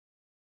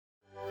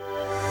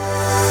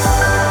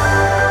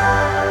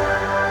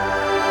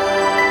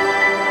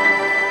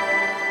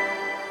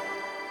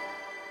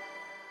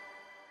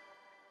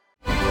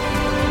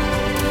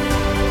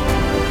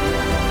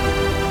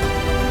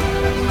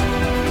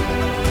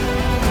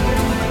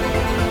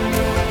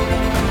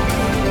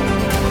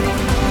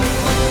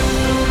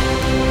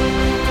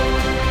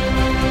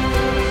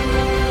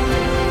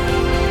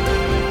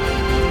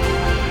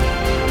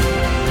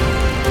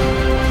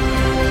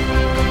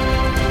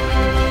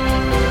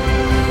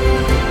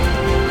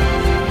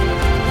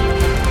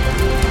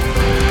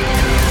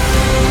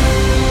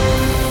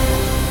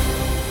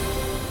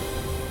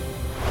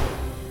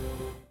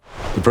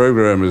The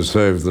program is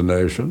Save the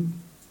Nation.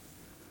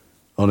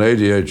 On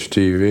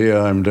ADH-TV,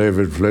 I'm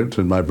David Flint,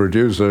 and my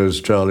producer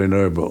is Charlie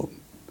Noble.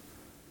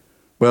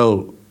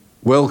 Well,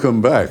 welcome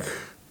back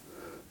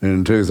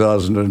in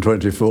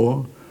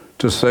 2024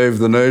 to Save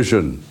the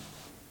Nation.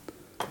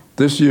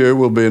 This year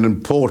will be an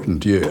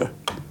important year,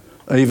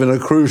 even a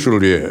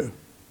crucial year.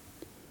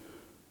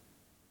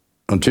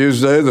 On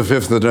Tuesday, the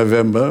 5th of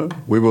November,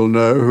 we will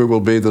know who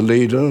will be the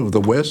leader of the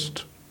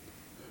West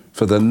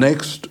for the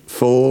next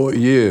 4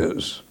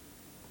 years.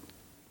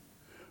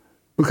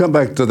 We'll come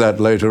back to that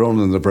later on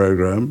in the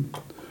program.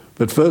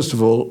 But first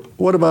of all,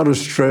 what about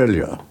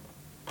Australia?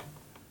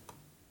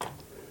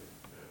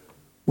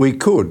 We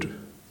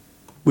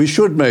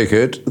should make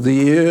it the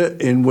year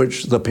in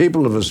which the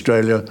people of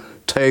Australia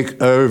take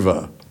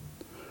over.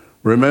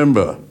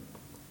 Remember,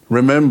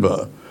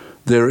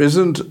 there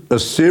isn't a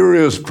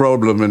serious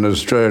problem in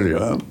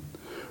Australia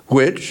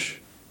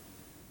which,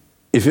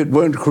 if it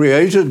weren't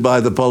created by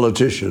the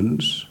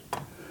politicians,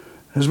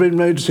 has been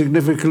made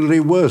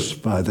significantly worse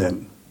by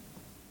them.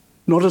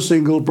 Not a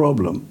single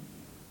problem.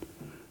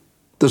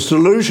 The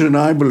solution,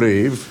 I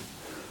believe,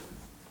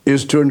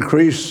 is to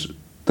increase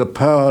the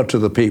power to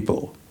the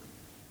people.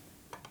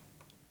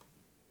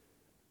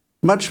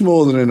 Much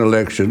more than in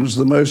elections,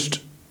 the most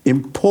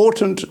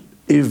important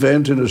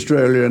event in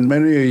Australia in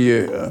many a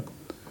year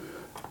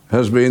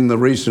has been the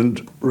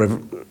recent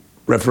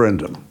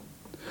referendum.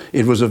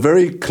 It was a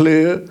very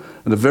clear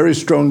and a very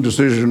strong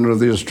decision of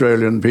the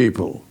Australian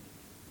people.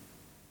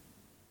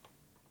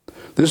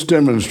 This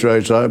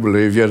demonstrates, I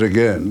believe, yet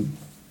again,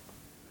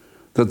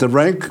 that the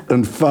rank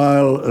and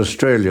file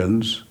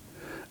Australians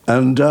are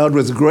endowed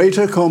with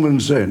greater common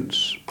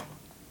sense,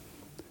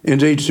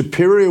 indeed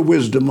superior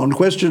wisdom on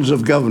questions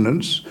of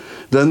governance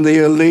than the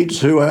elites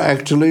who are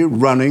actually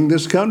running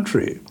this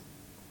country.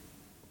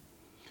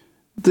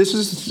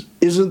 This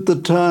isn't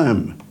the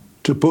time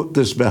to put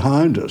this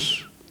behind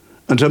us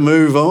and to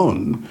move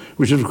on,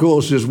 which of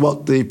course is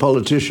what the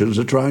politicians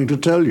are trying to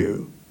tell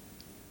you.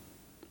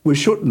 We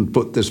shouldn't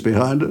put this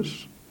behind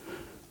us.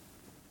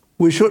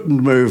 We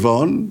shouldn't move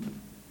on.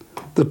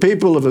 The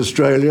people of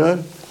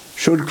Australia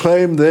should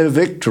claim their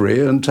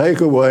victory and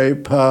take away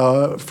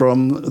power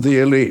from the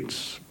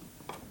elites.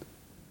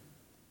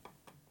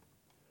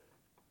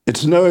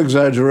 It's no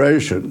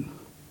exaggeration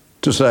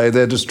to say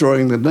they're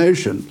destroying the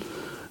nation,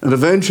 and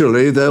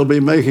eventually they'll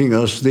be making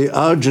us the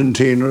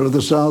Argentina of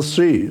the South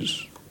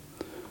Seas.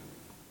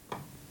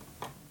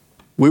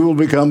 We will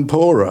become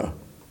poorer.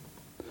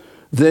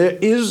 There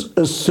is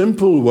a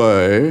simple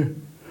way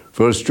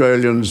for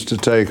Australians to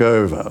take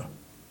over.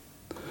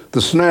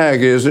 The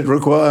snag is it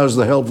requires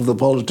the help of the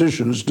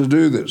politicians to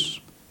do this,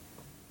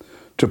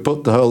 to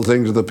put the whole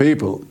thing to the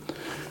people.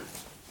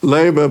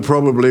 Labor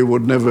probably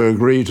would never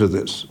agree to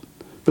this,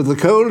 but the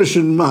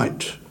coalition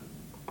might,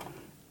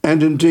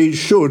 and indeed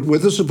should,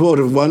 with the support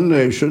of One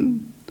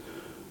Nation,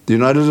 the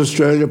United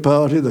Australia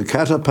Party, the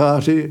Qatar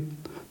Party,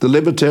 the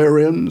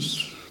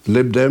Libertarians,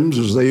 Lib Dems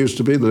as they used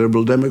to be, the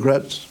Liberal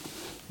Democrats.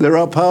 There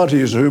are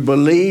parties who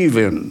believe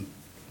in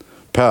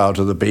power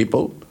to the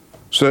people,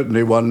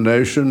 certainly One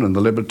Nation and the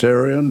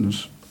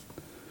Libertarians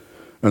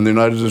and the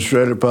United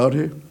Australia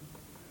Party.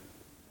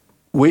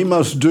 We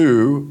must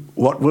do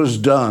what was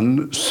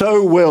done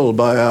so well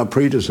by our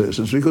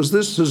predecessors, because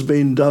this has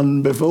been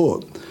done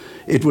before.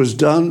 It was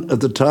done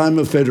at the time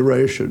of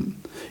Federation.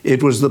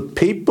 It was the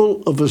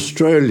people of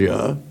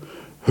Australia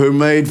who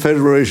made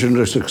Federation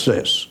a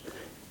success.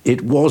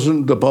 It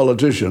wasn't the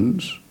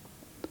politicians.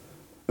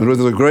 And with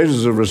the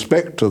greatest of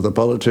respect to the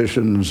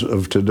politicians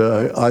of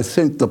today, I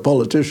think the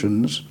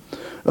politicians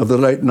of the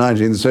late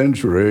 19th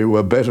century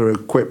were better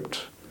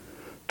equipped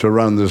to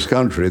run this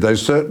country. They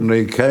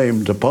certainly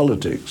came to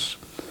politics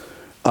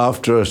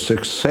after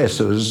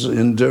successes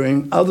in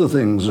doing other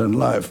things in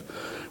life,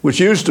 which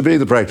used to be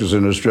the practice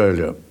in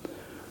Australia.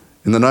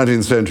 In the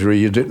 19th century,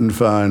 you didn't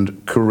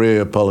find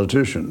career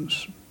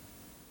politicians.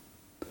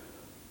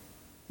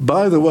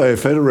 By the way,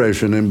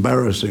 Federation,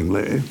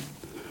 embarrassingly,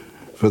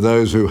 for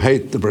those who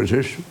hate the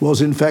British, was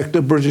in fact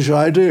a British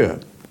idea.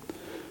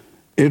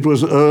 It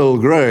was Earl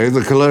Grey,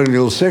 the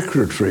colonial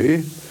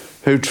secretary,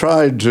 who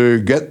tried to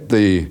get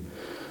the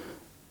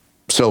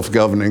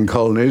self-governing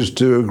colonies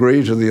to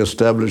agree to the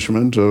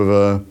establishment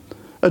of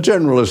a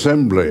General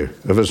Assembly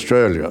of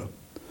Australia.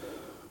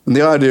 And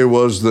the idea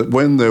was that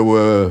when there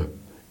were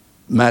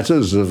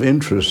matters of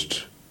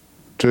interest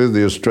to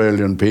the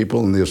Australian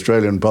people and the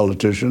Australian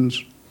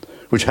politicians,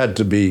 which had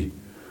to be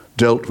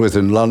dealt with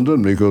in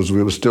London because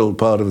we were still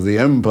part of the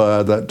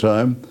empire at that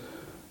time,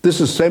 this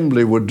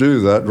assembly would do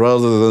that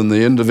rather than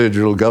the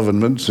individual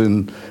governments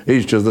in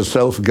each of the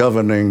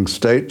self-governing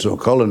states or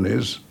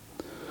colonies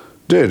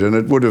did, and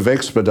it would have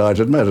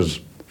expedited matters.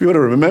 You've got to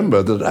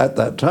remember that at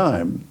that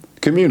time,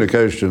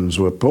 communications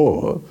were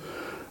poor,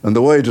 and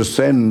the way to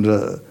send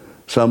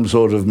some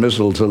sort of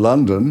missile to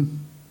London,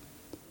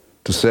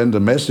 to send a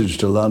message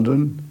to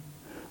London,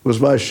 was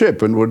by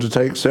ship and would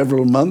take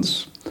several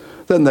months.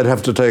 Then they'd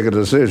have to take a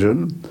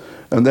decision,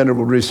 and then it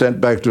would be sent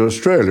back to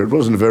Australia. It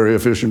wasn't a very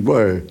efficient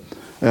way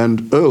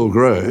And Earl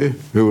Grey,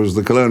 who was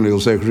the colonial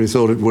secretary,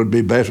 thought it would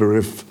be better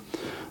if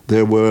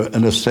there were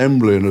an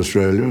assembly in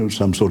Australia,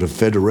 some sort of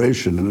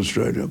federation in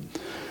Australia.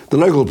 The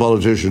local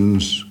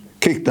politicians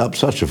kicked up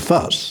such a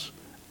fuss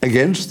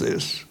against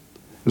this.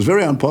 It was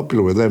very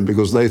unpopular with them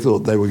because they thought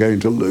they were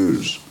going to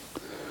lose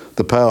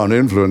the power and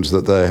influence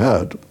that they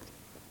had.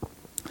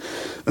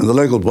 And the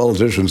local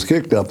politicians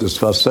kicked up this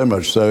fuss so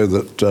much so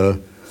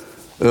that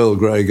Earl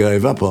Grey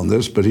gave up on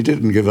this, but he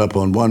didn't give up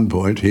on one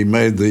point. He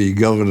made the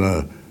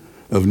governor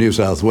of New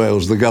South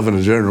Wales the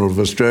Governor-General of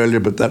Australia,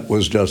 but that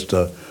was just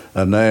a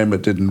name.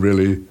 It didn't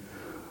really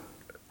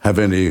have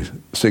any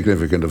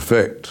significant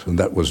effect, and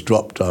that was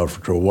dropped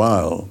after a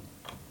while.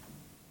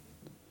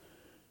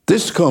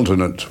 This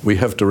continent, we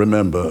have to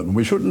remember, and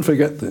we shouldn't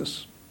forget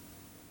this,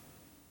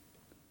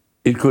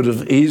 it could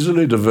have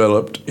easily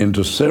developed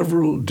into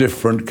several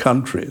different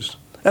countries,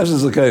 as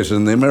is the case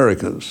in the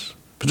Americas,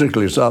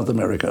 particularly South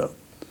America,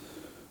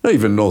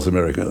 even North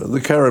America,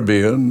 the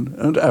Caribbean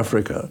and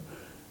Africa.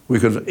 We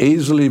could have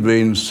easily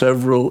been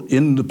several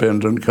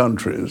independent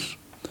countries.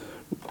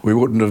 We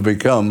wouldn't have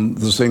become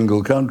the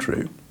single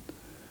country.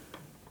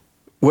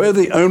 We're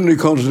the only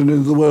continent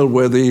in the world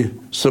where the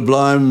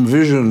sublime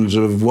visions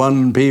of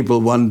one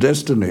people, one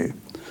destiny,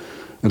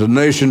 and a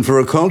nation for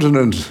a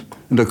continent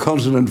and a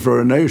continent for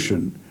a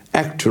nation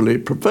actually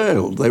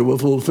prevailed. They were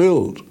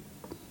fulfilled.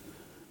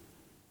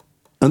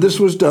 And this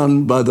was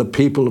done by the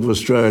people of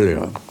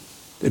Australia.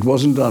 It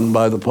wasn't done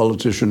by the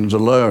politicians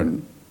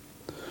alone.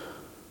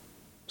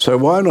 So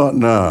why not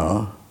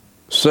now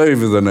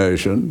save the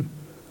nation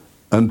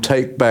and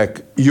take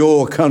back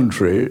your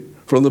country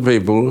from the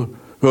people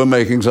who are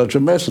making such a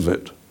mess of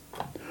it?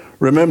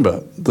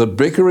 Remember, the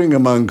bickering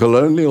among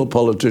colonial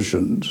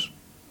politicians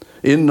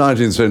in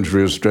 19th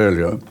century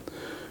Australia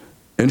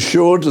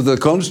ensured that the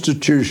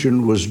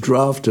Constitution was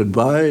drafted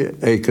by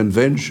a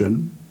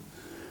convention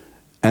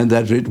and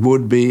that it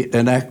would be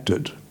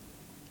enacted.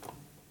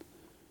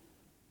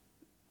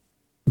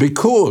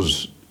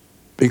 Because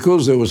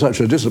there was such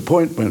a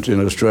disappointment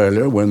in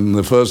Australia when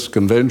the first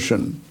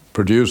convention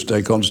produced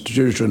a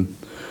constitution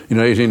in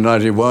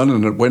 1891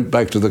 and it went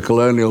back to the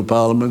colonial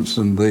parliaments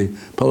and the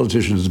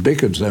politicians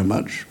bickered so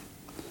much,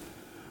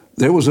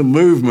 there was a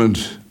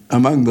movement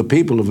among the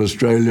people of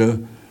Australia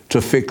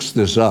to fix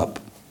this up.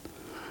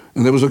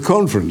 And there was a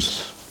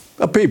conference,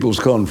 a people's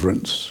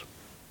conference,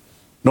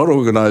 not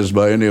organised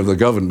by any of the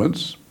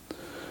governments,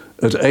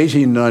 at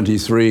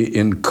 1893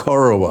 in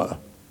Corowa.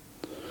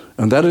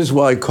 And that is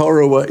why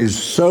Corowa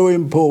is so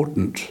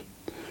important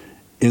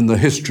in the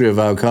history of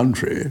our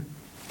country.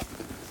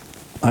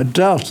 I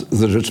doubt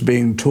that it's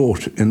being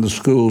taught in the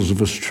schools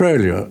of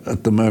Australia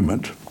at the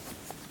moment.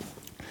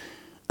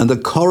 And the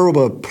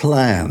Corowa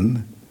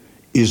plan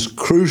is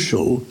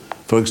crucial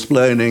for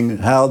explaining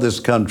how this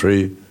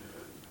country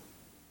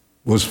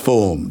was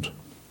formed.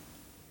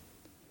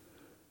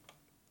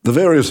 The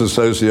various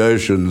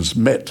associations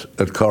met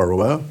at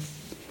Corowa.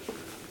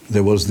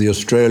 There was the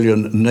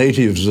Australian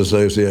Natives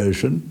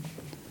Association.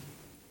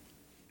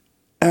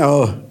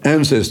 Our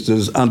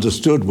ancestors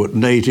understood what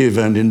native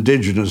and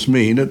indigenous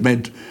mean. It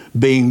meant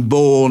being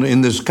born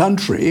in this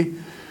country.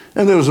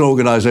 And there was an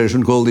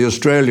organisation called the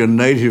Australian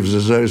Natives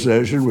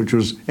Association, which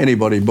was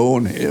anybody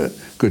born here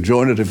could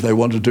join it if they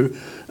wanted to,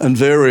 and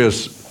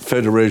various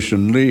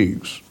federation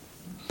leagues.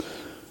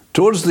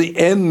 Towards the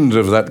end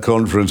of that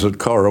conference at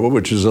Corowa,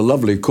 which is a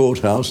lovely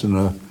courthouse in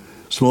a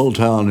small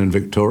town in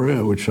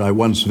Victoria, which I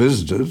once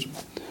visited,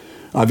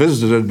 I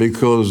visited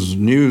because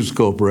News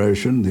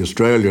Corporation, the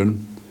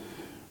Australian,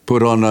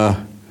 put on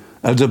a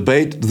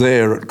debate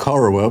there at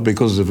Corowa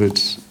because of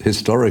its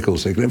historical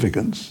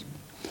significance,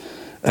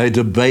 a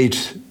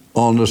debate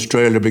on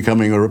Australia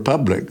becoming a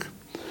republic.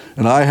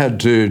 And I had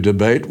to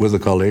debate with a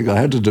colleague, I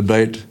had to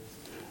debate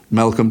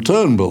Malcolm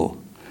Turnbull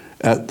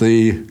at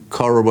the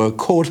Corowa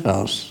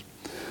courthouse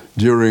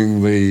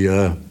during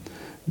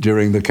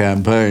the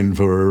campaign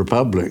for a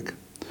republic.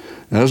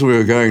 As we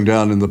were going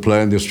down in the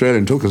plane, the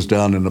Australian took us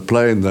down in a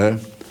plane there.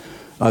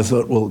 I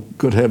thought, well,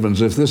 good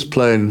heavens, if this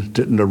plane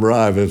didn't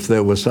arrive, if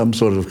there was some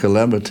sort of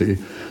calamity,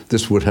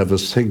 this would have a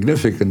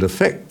significant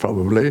effect,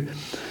 probably,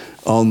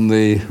 on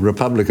the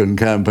Republican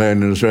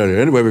campaign in Australia.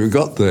 Anyway, we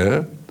got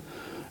there,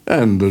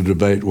 and the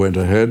debate went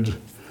ahead,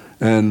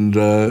 and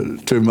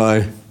to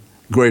my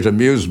great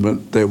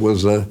amusement, there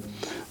was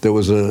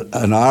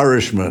an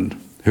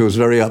Irishman who was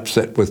very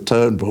upset with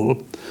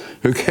Turnbull,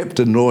 who kept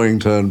annoying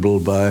Turnbull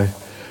by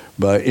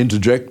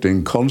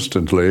interjecting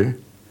constantly,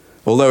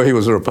 although he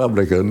was a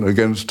Republican,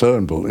 against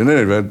Turnbull. In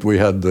any event, we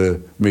had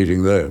the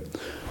meeting there.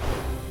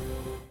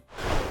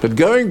 But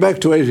going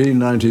back to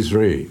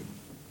 1893,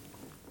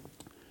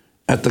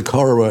 at the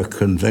Corowa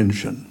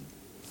Convention,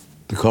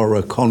 the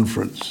Corowa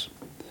Conference,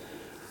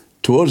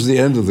 towards the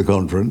end of the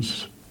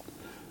conference,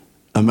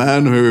 a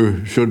man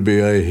who should be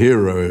a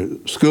hero,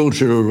 school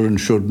children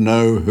should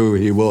know who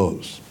he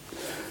was.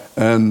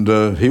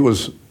 And he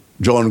was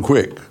John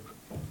Quick,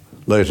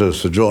 later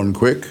Sir John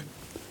Quick,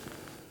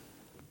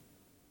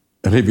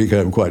 and he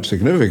became quite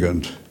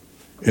significant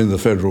in the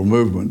federal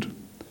movement.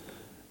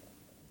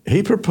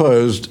 he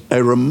proposed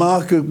a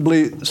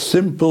remarkably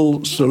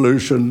simple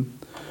solution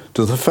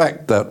to the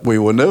fact that we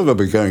were never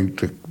going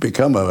to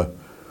become a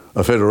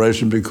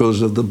federation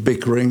because of the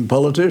bickering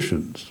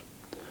politicians.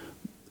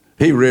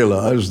 He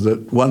realised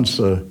that once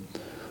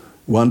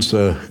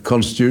a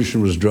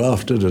constitution was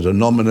drafted at a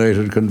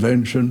nominated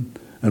convention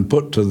and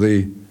put to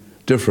the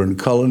different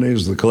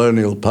colonies, the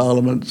colonial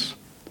parliaments,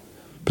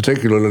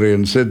 particularly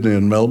in Sydney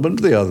and Melbourne,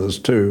 the others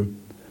too,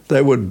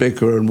 they would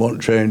bicker and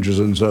want changes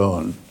and so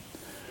on.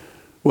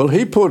 Well,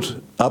 he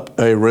put up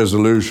a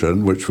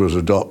resolution which was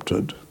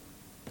adopted,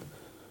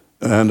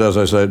 and as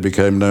I say, it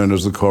became known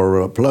as the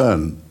Corowa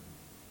Plan.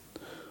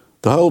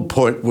 The whole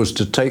point was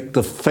to take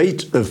the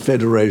fate of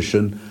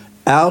federation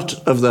out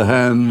of the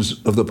hands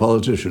of the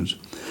politicians.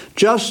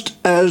 Just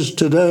as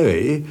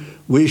today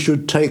we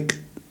should take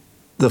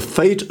the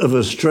fate of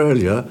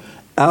Australia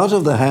out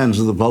of the hands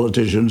of the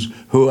politicians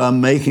who are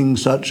making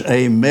such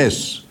a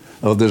mess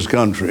of this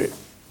country.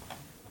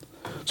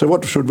 So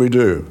what should we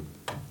do?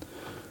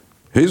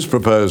 His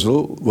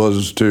proposal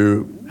was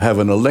to have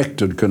an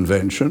elected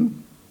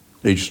convention,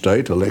 each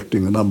state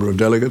electing a number of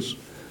delegates.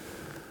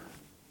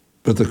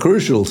 But the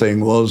crucial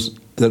thing was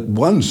that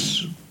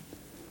once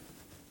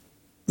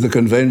the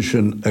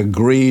convention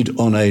agreed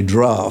on a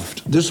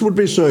draft, this would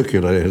be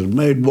circulated,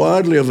 made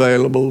widely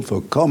available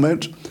for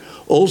comment,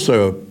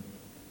 also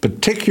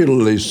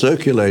particularly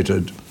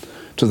circulated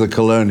to the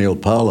colonial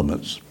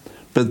parliaments,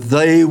 but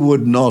they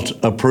would not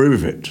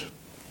approve it.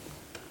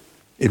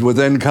 It would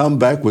then come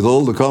back with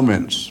all the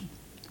comments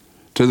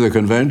to the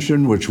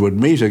convention, which would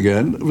meet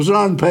again. It was an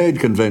unpaid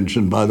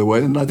convention, by the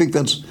way, and I think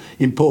that's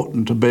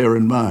important to bear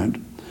in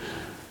mind.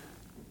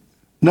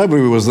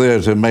 Nobody was there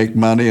to make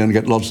money and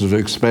get lots of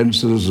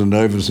expenses and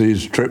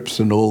overseas trips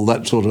and all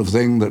that sort of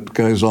thing that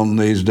goes on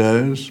these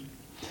days.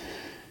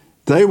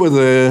 They were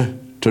there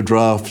to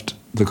draft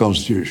the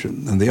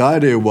Constitution. And the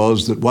idea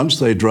was that once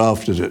they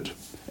drafted it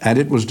and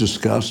it was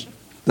discussed,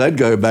 they'd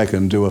go back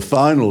and do a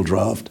final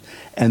draft,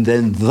 and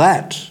then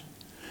that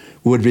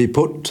would be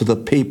put to the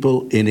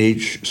people in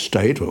each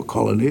state or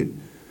colony,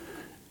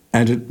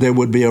 and there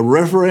would be a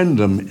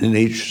referendum in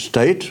each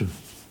state.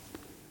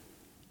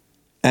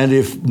 And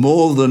if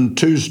more than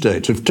two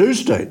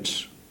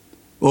states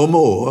or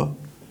more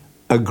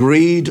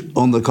agreed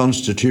on the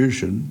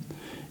Constitution,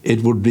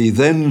 it would be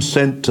then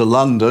sent to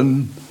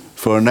London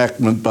for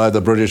enactment by the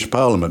British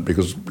Parliament,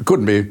 because it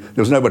couldn't be,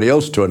 there was nobody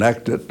else to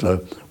enact it.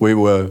 We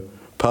were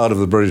part of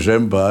the British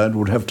Empire and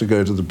would have to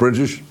go to the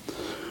British,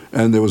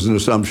 and there was an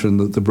assumption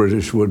that the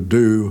British would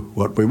do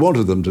what we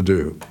wanted them to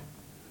do.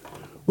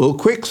 Well,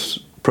 Quick's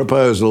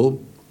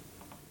proposal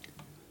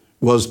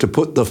was to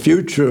put the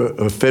future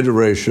of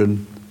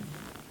federation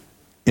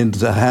into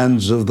the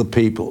hands of the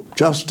people,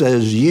 just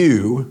as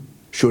you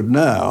should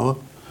now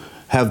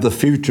have the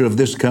future of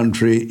this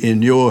country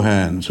in your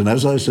hands. And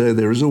as I say,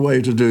 there is a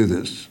way to do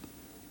this.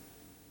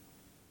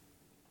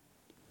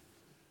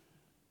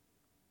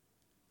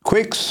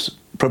 Quick's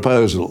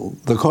proposal,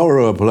 the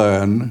Corowa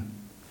Plan,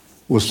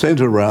 was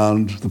sent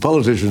around, the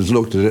politicians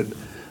looked at it.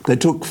 They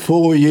took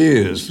 4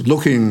 years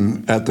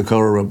looking at the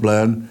Corowa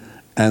Plan,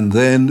 and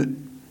then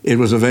it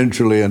was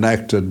eventually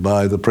enacted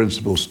by the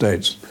principal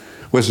states.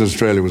 Western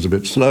Australia was a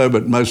bit slow,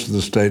 but most of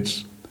the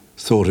states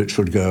thought it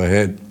should go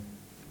ahead.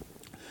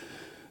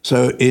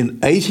 So in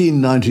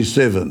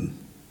 1897,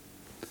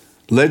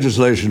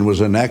 legislation was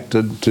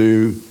enacted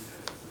to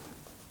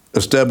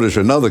establish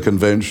another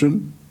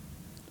convention,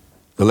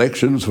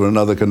 elections for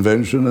another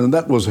convention, and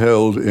that was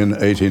held in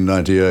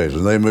 1898.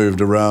 And they moved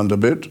around a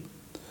bit,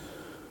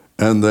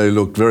 and they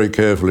looked very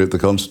carefully at the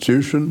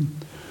Constitution.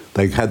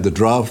 They had the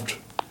draft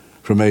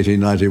from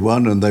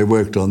 1891, and they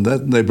worked on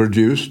that, and they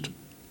produced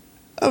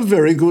a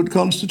very good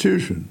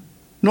Constitution.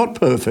 Not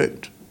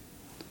perfect,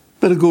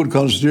 but a good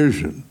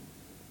Constitution.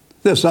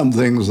 There's some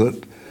things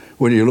that,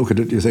 when you look at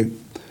it, you think,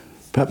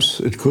 perhaps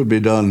it could be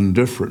done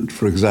different.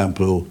 For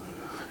example,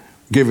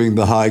 giving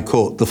the High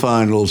Court the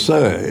final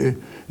say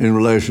in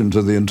relation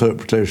to the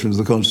interpretation of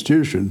the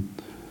Constitution,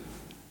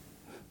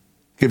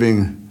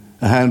 giving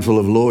a handful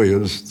of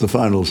lawyers the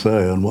final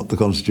say on what the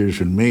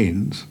Constitution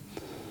means,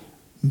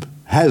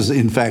 has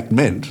in fact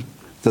meant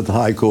that the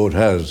High Court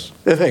has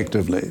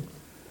effectively,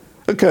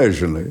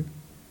 occasionally,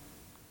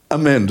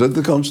 amended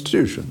the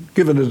Constitution,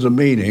 given it a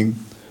meaning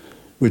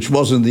which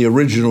wasn't the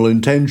original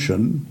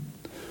intention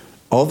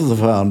of the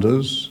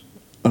founders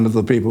and of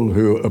the people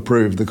who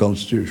approved the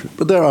Constitution.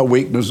 But there are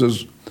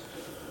weaknesses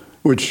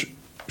which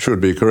should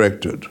be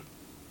corrected.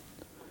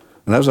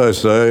 And as I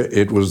say,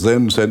 it was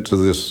then sent to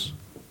this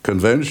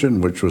convention,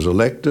 which was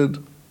elected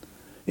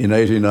in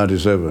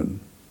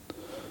 1897.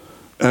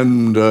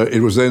 And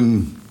it was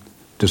then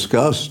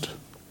discussed,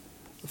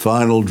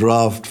 final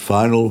draft,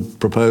 final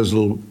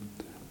proposal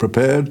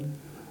prepared,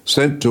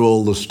 sent to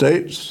all the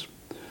states,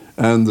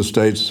 and the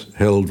states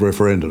held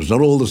referendums.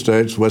 Not all the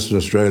states, Western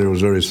Australia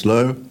was very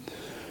slow,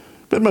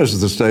 but most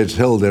of the states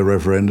held their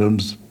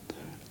referendums.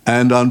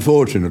 And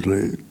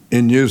unfortunately,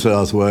 in New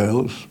South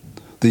Wales,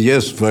 the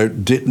yes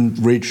vote didn't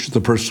reach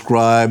the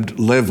prescribed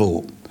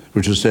level,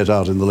 which is set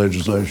out in the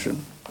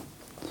legislation.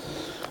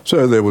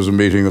 So there was a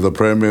meeting of the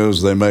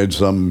premiers. They made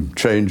some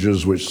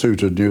changes which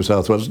suited New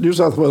South Wales. New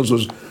South Wales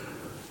was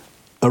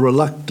a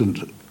reluctant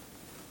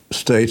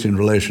state in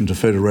relation to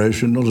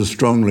federation, not as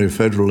strongly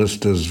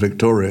federalist as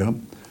Victoria.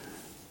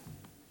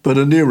 But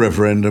a new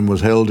referendum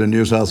was held in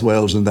New South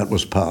Wales and that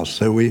was passed.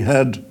 So we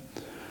had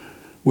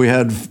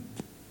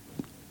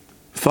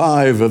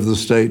 5 of the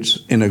states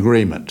in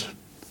agreement.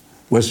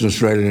 Western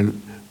Australia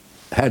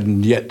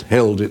hadn't yet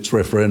held its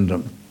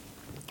referendum.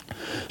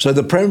 So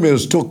the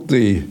premiers took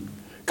the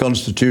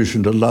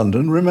constitution to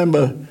London.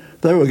 Remember,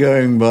 they were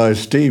going by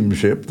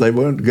steamship. They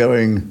weren't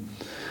going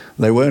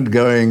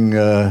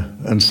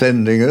and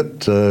sending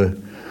it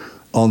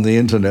on the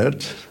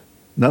internet.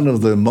 None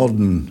of the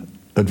modern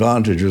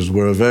advantages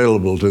were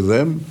available to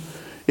them.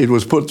 It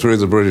was put through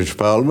the British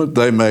Parliament.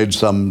 They made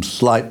some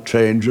slight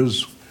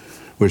changes,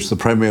 which the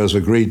premiers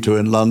agreed to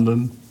in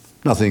London.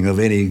 Nothing of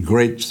any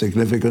great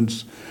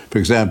significance. For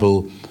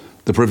example,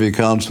 the Privy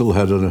Council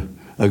had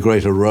a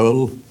greater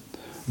role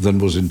than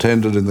was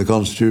intended in the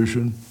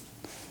Constitution.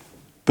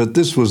 But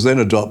this was then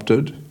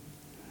adopted,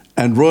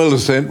 and royal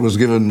assent was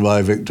given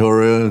by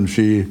Victoria, and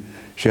she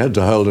had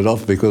to hold it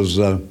off because,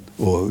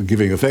 or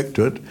giving effect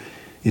to it,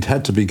 it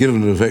had to be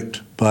given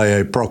effect by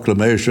a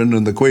proclamation,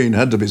 and the Queen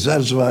had to be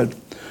satisfied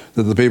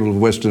that the people of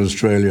Western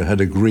Australia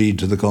had agreed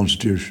to the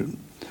Constitution.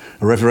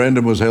 A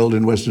referendum was held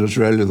in Western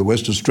Australia. The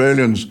West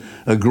Australians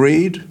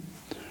agreed,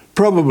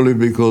 probably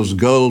because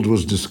gold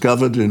was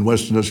discovered in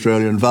Western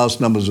Australia, and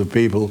vast numbers of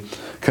people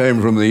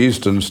came from the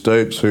eastern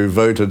states who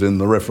voted in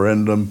the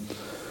referendum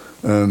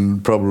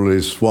and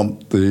probably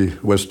swamped the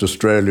West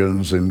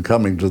Australians in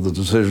coming to the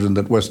decision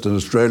that Western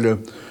Australia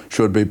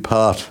should be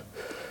part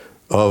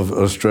of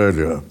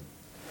Australia.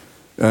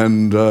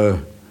 And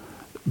the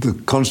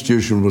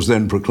Constitution was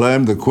then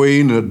proclaimed. The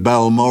Queen at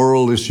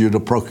Balmoral issued a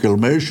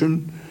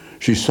proclamation.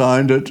 She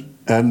signed it,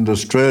 and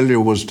Australia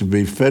was to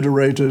be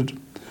federated,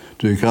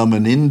 to become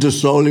an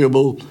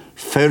indissoluble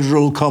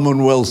federal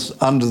commonwealth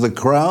under the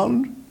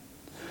Crown,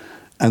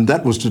 and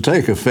that was to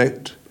take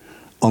effect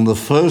on the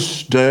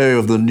first day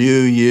of the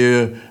new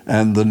year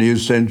and the new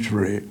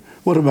century.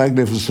 What a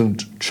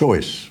magnificent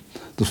choice.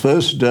 The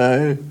first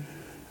day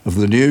of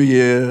the new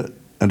year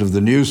and of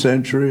the new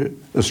century,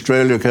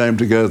 Australia came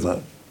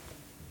together.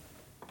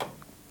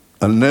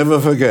 And never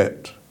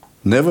forget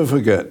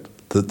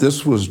that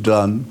this was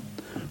done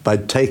by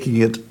taking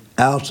it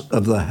out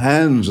of the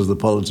hands of the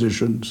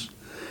politicians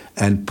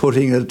and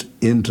putting it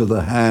into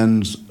the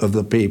hands of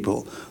the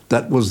people.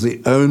 That was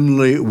the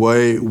only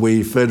way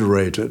we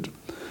federated.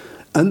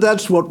 And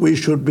that's what we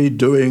should be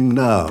doing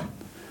now.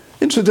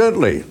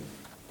 Incidentally,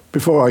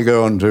 before I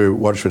go on to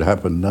what should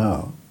happen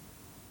now,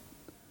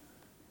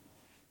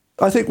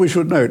 I think we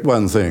should note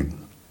one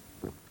thing,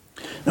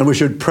 and we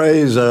should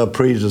praise our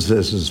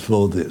predecessors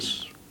for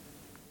this.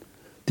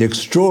 The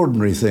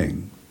extraordinary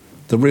thing,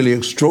 the really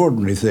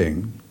extraordinary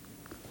thing,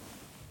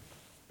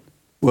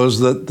 was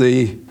that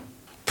the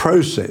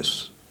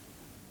process,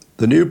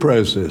 the new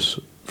process,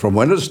 from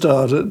when it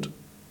started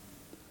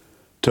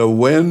to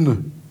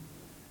when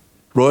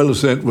royal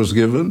assent was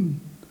given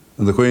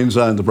and the Queen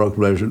signed the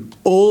proclamation,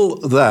 all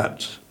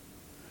that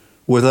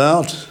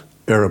without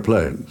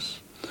aeroplanes,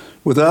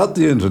 without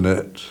the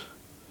internet,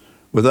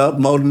 without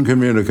modern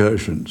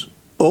communications,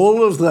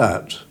 all of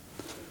that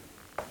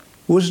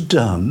was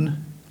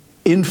done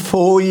in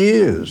 4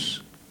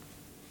 years.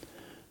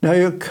 Now,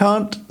 you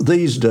can't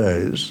these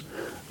days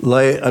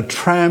lay a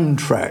tram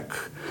track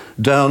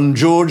down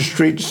George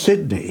Street,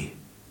 Sydney,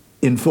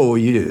 in 4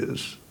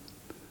 years.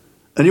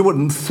 And you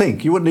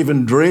wouldn't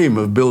even dream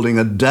of building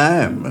a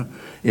dam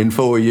in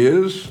 4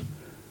 years.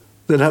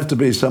 There'd have to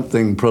be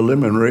something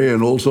preliminary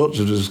and all sorts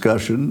of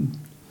discussion.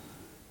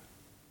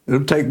 It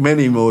would take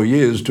many more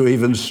years to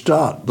even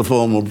start the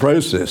formal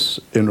process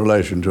in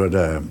relation to a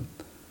dam.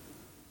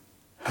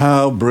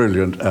 How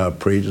brilliant our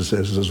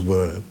predecessors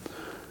were.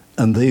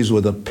 And these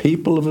were the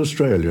people of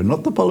Australia,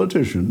 not the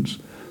politicians.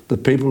 The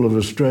people of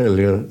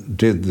Australia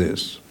did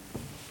this.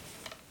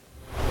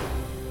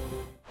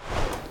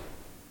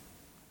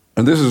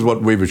 And this is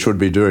what we should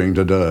be doing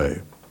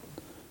today.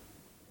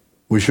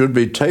 We should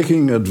be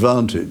taking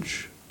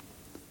advantage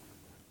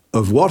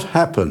of what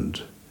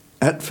happened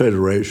at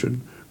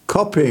Federation,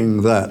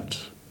 copying that,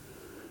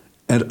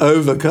 and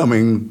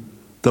overcoming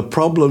the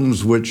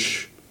problems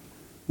which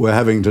we're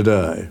having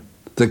today.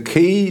 The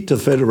key to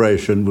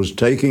Federation was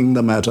taking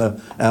the matter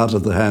out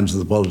of the hands of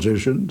the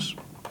politicians.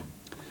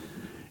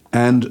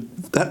 And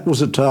that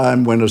was a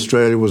time when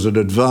Australia was an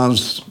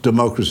advanced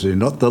democracy,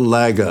 not the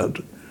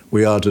laggard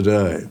we are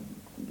today.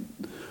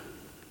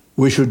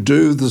 We should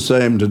do the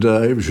same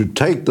today. We should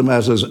take the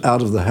matters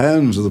out of the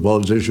hands of the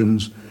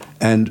politicians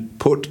and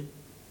put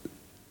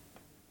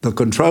the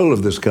control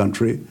of this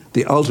country,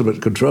 the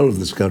ultimate control of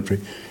this country,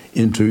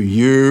 into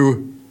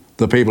you,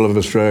 the people of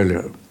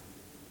Australia.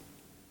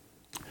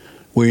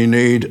 We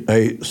need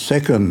a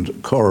second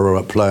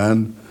Corowa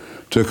plan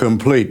to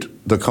complete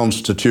the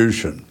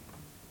Constitution.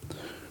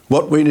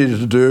 What we need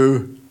to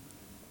do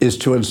is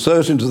to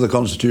insert into the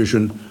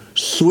Constitution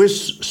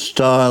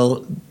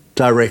Swiss-style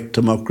direct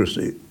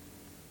democracy.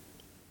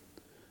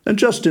 And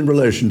just in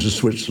relation to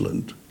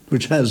Switzerland,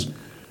 which has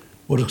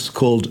what is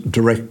called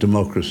direct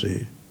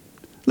democracy,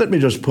 let me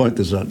just point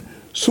this out.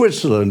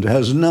 Switzerland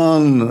has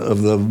none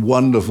of the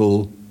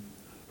wonderful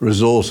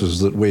resources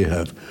that we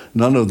have,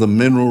 none of the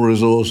mineral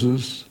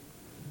resources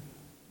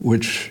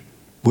which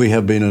we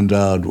have been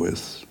endowed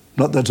with,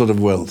 not that sort of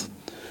wealth.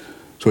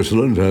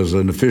 Switzerland has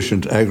an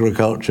efficient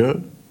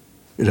agriculture,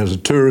 it has a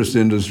tourist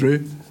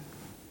industry,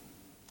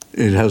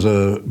 it has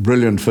a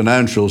brilliant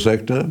financial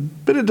sector,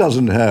 but it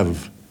doesn't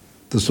have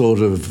the sort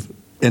of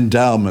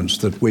endowments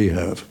that we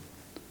have.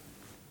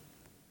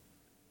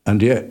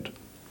 And yet,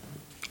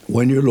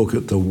 when you look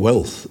at the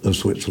wealth of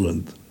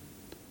Switzerland,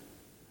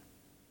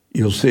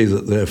 you'll see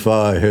that they're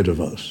far ahead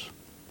of us.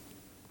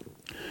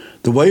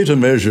 The way to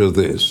measure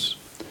this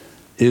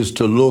is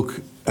to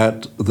look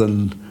at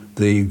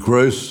the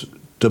gross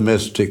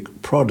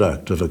domestic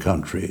product of a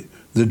country,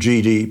 the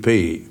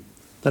GDP.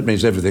 That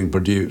means everything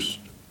produced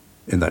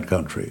in that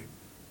country.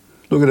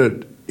 Look at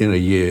it in a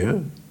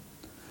year,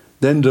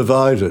 then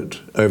divide it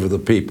over the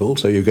people,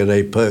 so you get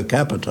a per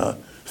capita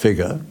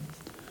figure.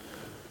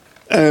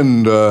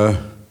 And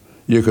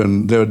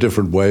there are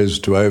different ways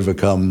to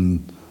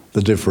overcome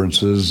the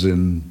differences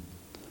in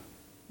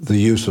the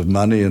use of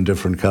money in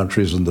different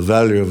countries and the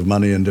value of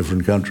money in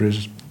different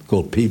countries,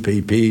 called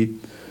PPP.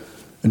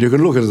 And you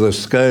can look at the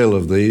scale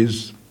of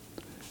these.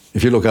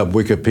 If you look up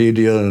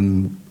Wikipedia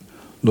and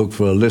look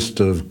for a list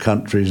of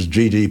countries,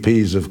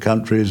 GDPs of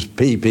countries,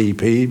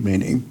 PPP,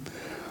 meaning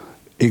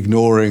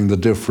ignoring the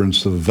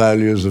difference of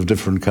values of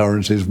different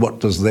currencies, what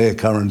does their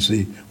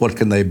currency, what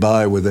can they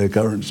buy with their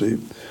currency?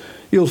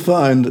 You'll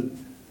find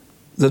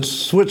that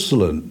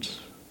Switzerland,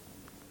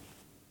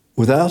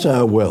 without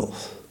our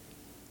wealth,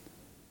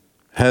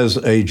 has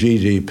a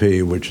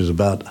GDP which is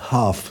about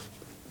half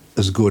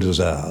as good as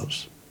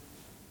ours.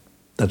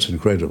 That's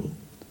incredible.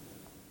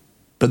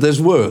 But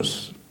there's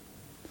worse.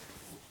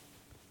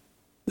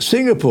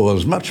 Singapore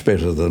is much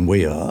better than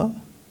we are.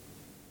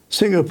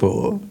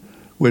 Singapore,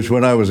 which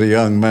when I was a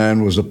young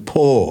man was a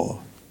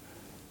poor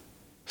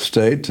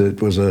state, it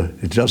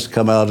just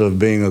come out of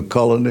being a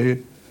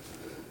colony.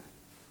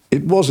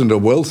 It wasn't a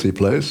wealthy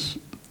place.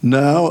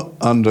 Now,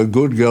 under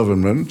good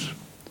government,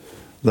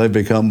 they've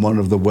become one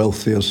of the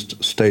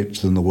wealthiest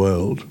states in the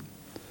world.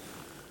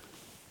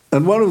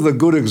 And one of the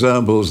good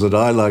examples that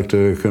I like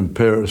to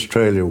compare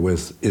Australia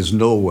with is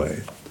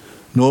Norway.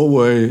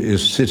 Norway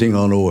is sitting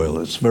on oil.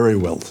 It's very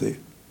wealthy.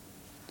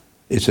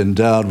 It's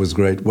endowed with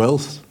great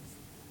wealth.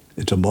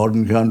 It's a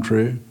modern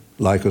country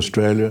like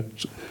Australia.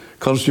 It's a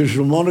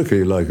constitutional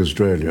monarchy like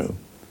Australia.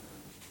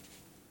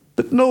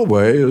 But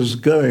Norway is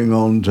going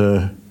on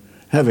to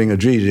having a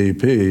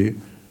GDP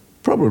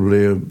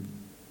probably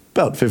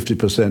about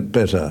 50%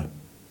 better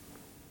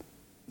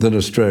than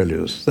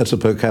Australia's. That's a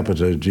per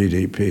capita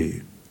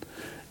GDP.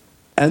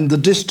 And the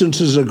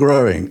distances are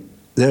growing.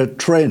 There are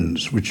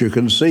trends which you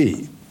can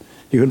see.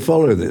 You can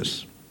follow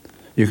this.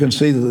 You can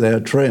see that there are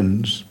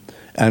trends,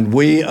 and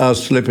we are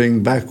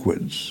slipping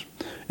backwards.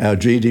 Our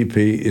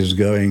GDP is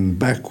going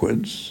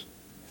backwards.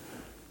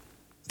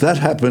 That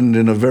happened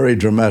in a very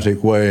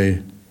dramatic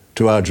way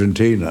to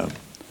Argentina.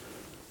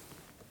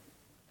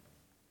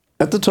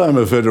 At the time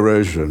of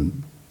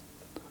Federation,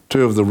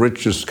 two of the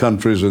richest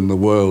countries in the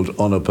world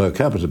on a per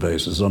capita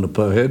basis, on a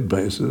per head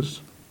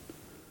basis,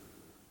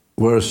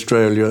 were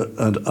Australia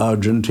and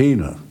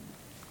Argentina.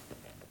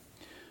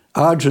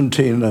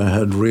 Argentina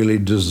had really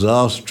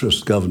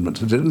disastrous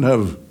government. It didn't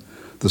have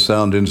the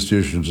sound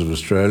institutions of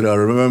Australia. I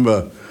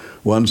remember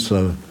once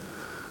an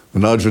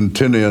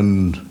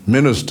Argentinian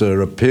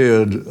minister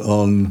appeared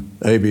on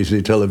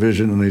ABC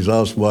television and he's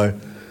asked why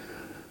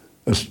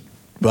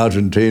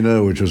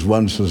Argentina, which was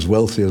once as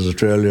wealthy as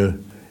Australia,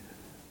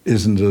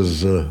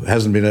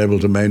 hasn't been able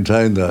to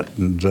maintain that.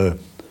 And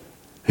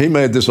he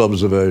made this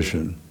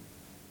observation: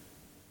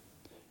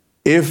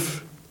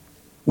 if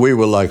we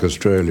were like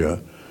Australia,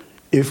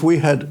 if we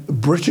had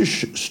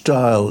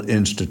British-style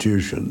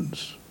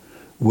institutions,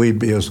 we'd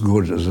be as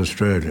good as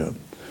Australia.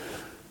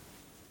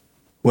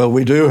 Well,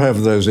 we do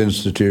have those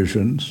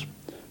institutions,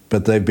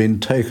 but they've been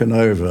taken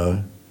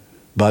over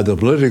by the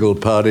political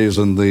parties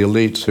and the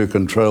elites who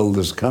control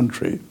this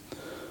country,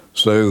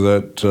 so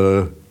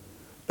that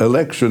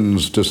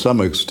elections, to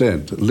some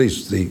extent, at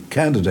least the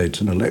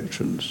candidates in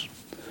elections,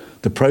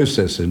 the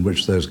process in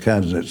which those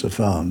candidates are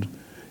found,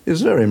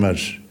 is very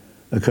much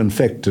a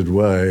confected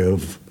way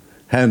of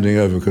handing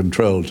over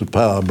control to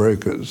power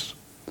brokers,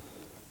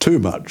 too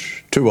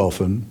much, too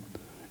often,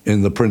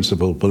 in the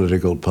principal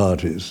political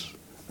parties.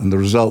 And the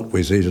result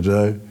we see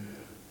today,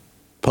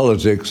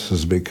 politics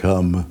has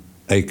become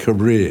a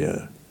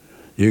career.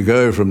 You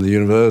go from the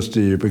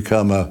university, you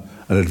become an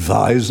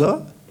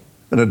advisor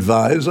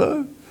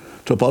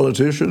to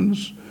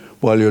politicians,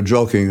 while you're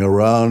jockeying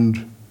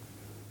around,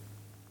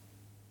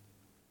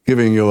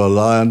 giving your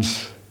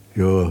alliance,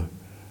 your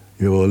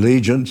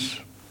allegiance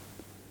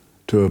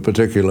to a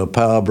particular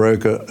power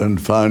broker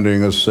and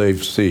finding a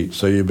safe seat.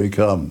 So you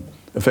become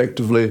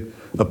effectively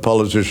a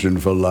politician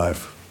for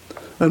life.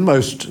 And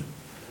most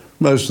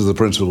of the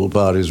principal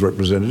parties'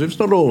 representatives,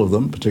 not all of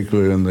them,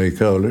 particularly in the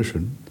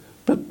coalition,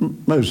 but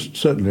most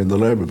certainly in the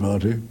Labour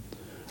Party,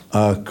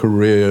 are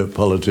career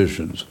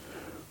politicians.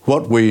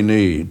 What we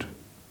need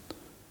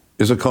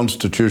is a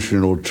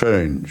constitutional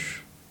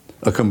change,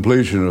 a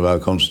completion of our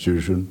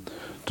constitution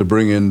to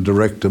bring in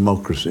direct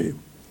democracy.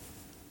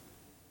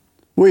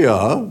 We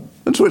are,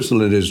 and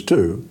Switzerland is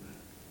too,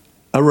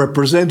 a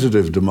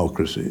representative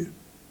democracy.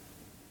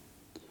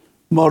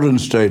 Modern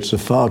states are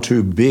far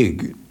too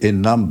big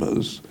in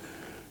numbers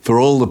for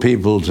all the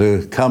people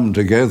to come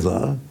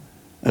together,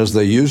 as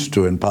they used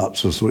to in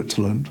parts of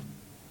Switzerland,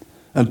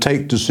 and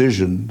take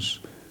decisions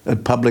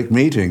at public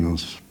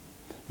meetings,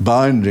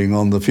 binding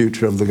on the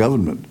future of the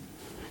government.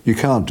 You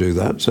can't do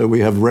that, so we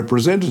have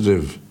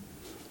representative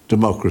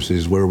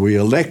democracies where we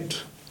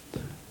elect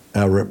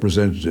our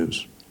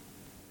representatives.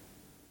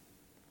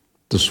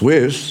 The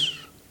Swiss,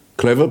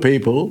 clever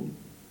people,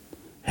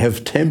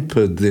 have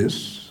tempered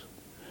this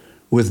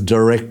with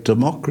direct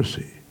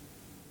democracy.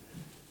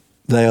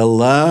 They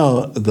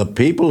allow the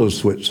people of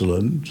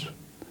Switzerland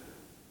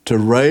to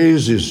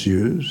raise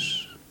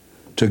issues,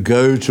 to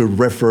go to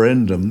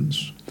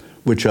referendums,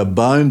 which are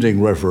binding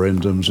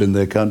referendums in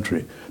their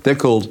country. They're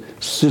called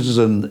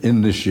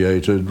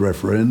citizen-initiated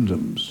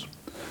referendums.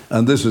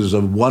 And this is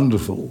a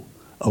wonderful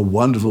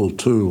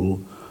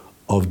tool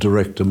of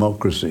direct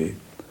democracy.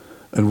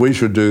 And we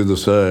should do the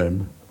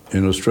same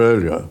in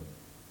Australia.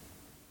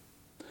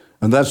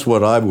 And that's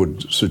what I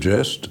would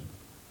suggest.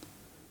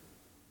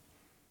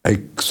 A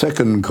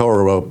second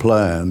Corowa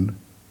plan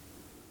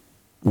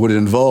would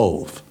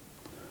involve.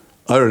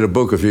 I read a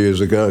book a few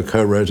years ago,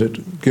 co-wrote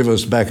it, Give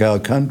Us Back Our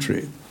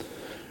Country,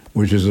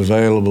 which is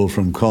available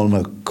from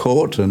Colma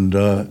Court and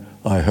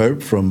I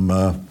hope from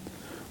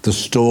the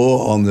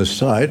store on the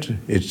site.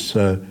 It's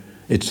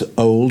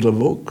older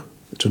book.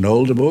 It's an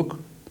older book,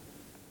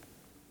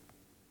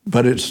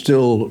 but it's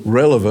still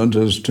relevant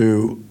as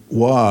to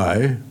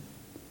why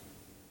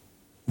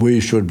we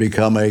should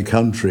become a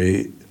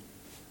country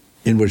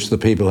in which the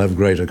people have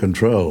greater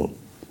control.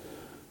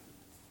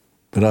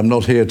 But I'm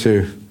not here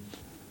to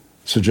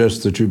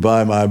suggest that you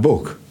buy my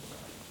book.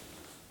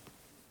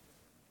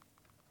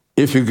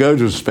 If you go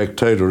to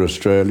Spectator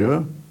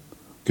Australia,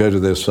 go to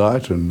their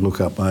site and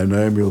look up my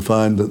name, you'll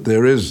find that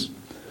there is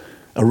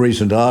a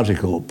recent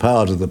article,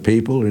 Power to the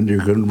People, and you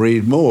can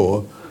read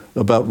more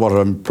about what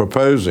I'm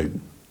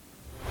proposing.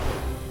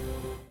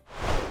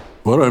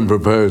 What I'm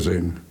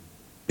proposing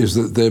is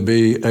that there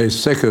be a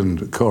second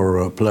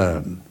Corowa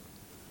plan.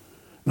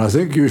 And I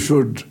think you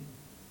should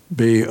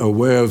be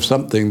aware of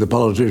something the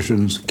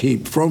politicians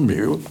keep from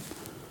you.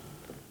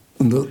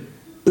 And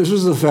this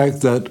is the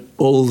fact that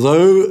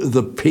although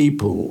the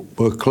people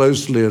were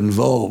closely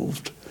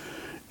involved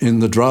in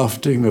the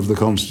drafting of the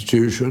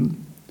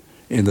Constitution,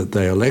 in that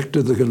they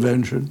elected the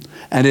Convention,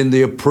 and in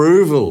the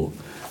approval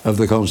of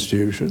the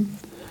Constitution,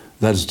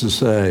 that is to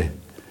say,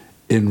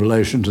 in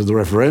relation to the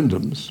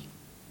referendums,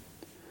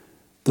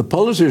 the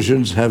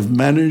politicians have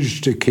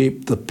managed to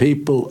keep the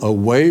people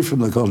away from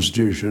the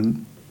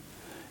Constitution,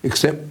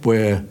 except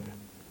where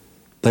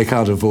they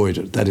can't avoid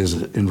it, that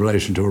is, in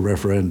relation to a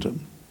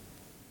referendum.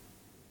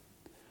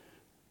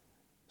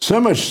 So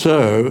much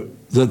so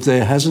that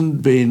there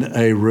hasn't been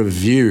a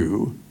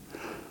review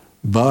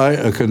by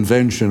a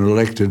convention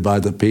elected by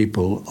the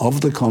people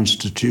of the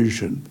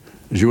Constitution,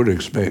 as you would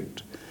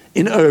expect,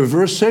 in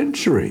over a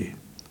century.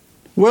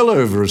 Well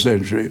over a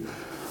century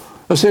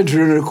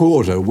and a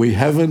quarter. We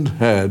haven't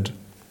had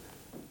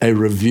a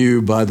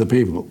review by the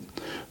people.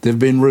 There have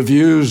been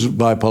reviews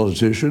by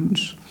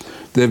politicians,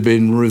 there have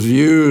been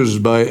reviews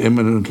by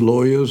eminent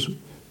lawyers,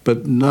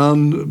 but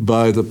none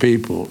by the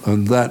people,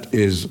 and that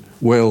is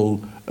well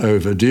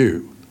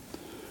overdue.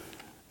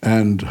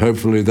 And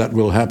hopefully that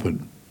will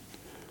happen.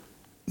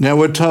 Now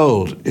we're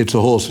told it's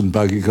a horse and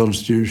buggy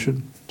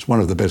constitution. It's one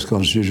of the best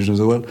constitutions in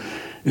the world.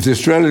 If the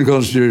Australian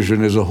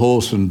Constitution is a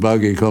horse and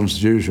buggy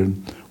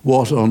constitution,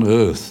 what on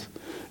earth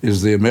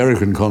is the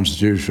American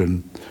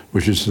Constitution,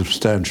 which is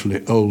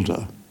substantially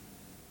older?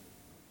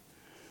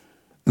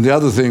 And the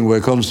other thing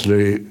we're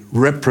constantly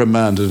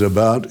reprimanded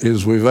about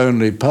is we've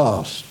only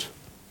passed,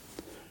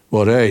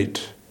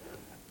 8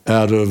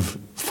 out of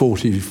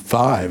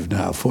 45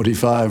 now,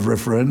 45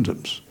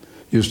 referendums.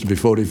 Used to be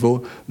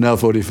 44, now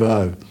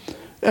 45.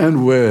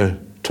 And we're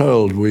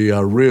told we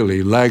are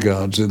really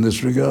laggards in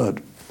this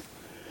regard.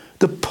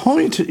 The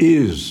point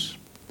is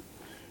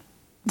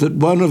that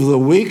one of the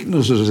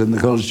weaknesses in the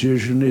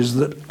Constitution is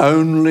that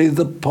only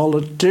the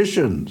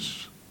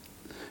politicians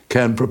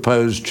can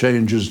propose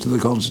changes to the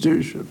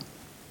Constitution.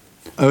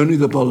 Only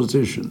the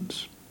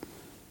politicians.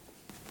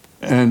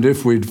 And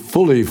if we'd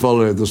fully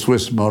followed the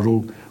Swiss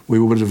model, we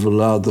would have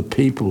allowed the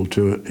people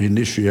to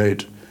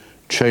initiate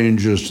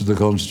changes to the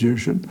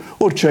Constitution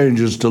or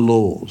changes to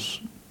laws.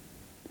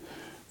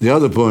 The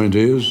other point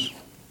is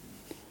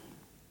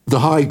the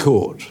High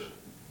Court,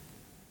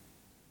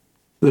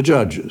 the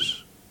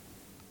judges,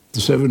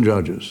 the 7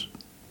 judges,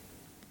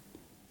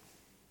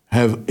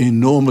 have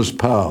enormous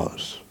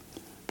powers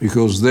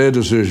because their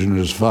decision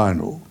is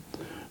final.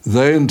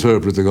 They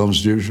interpret the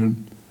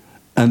Constitution,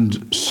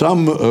 and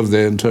some of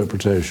their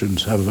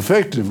interpretations have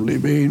effectively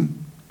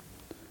been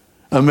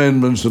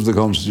amendments of the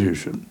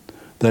Constitution.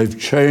 They've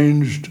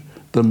changed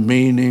the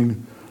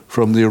meaning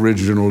from the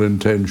original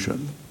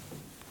intention.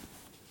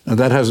 And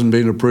that hasn't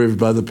been approved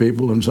by the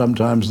people, and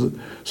sometimes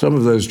some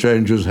of those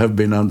changes have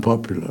been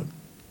unpopular.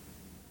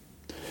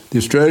 The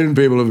Australian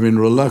people have been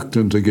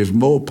reluctant to give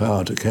more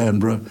power to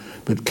Canberra,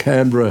 but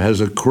Canberra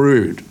has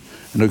accrued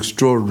an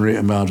extraordinary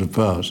amount of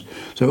powers.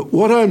 So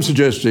what I'm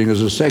suggesting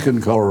is a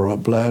second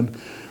Corowa plan,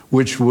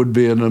 which would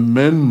be an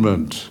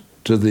amendment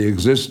to the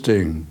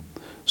existing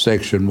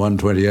Section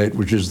 128,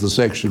 which is the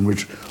section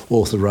which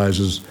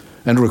authorises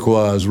and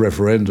requires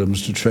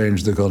referendums to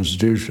change the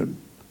Constitution.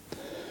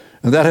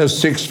 And that has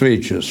 6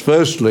 features.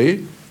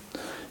 Firstly,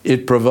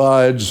 it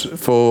provides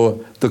for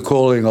the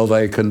calling of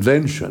a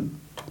convention.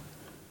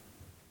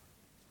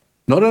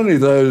 Not only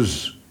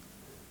those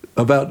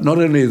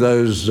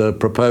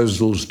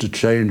proposals to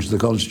change the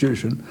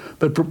Constitution,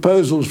 but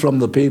proposals from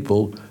the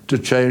people to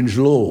change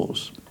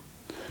laws.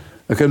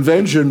 A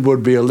convention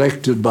would be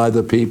elected by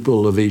the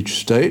people of each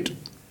state,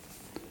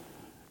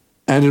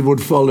 and it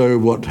would follow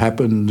what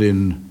happened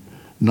in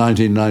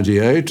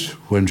 1998,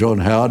 when John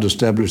Howard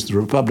established the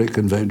Republic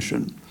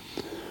Convention.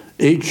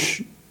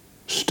 Each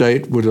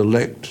state would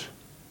elect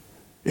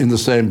in the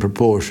same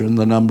proportion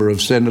the number of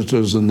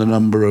senators and the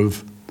number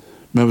of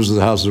members of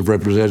the House of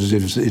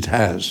Representatives it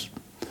has.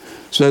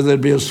 So there'd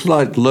be a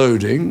slight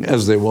loading,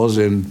 as there was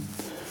in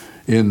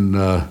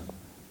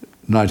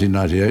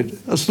 1998,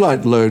 a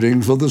slight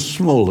loading for the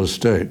smaller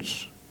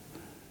states,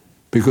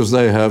 because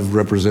they have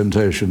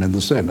representation in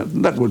the Senate.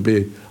 And that would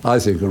be, I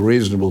think, a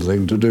reasonable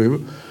thing to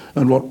do,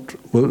 and what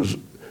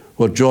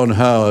John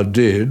Howard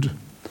did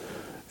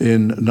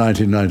in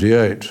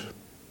 1998.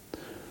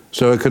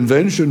 So a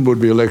convention would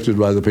be elected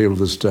by the people of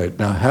the state.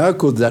 Now, how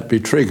could that be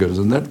triggered?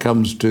 And that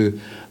comes to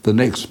the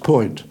next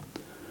point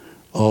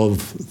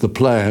of the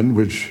plan,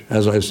 which,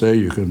 as I say,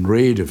 you can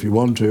read if you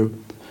want to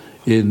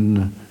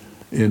in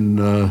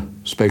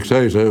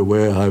Spectator,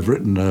 where I've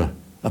written a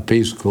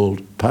piece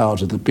called Power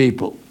to the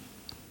People.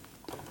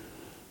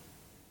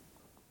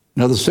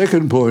 Now, the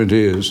second point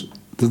is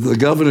that the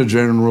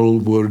Governor-General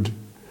would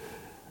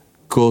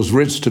cause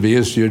writs to be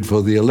issued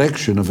for the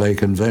election of a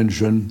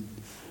convention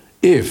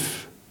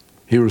if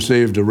he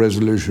received a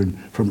resolution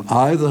from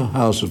either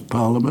House of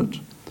Parliament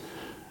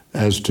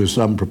as to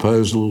some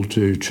proposal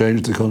to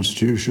change the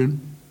Constitution,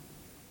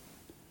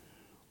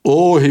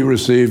 or he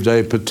received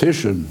a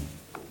petition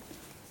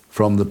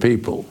from the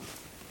people.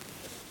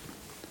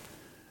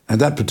 And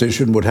that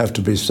petition would have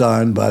to be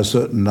signed by a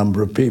certain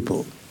number of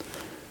people.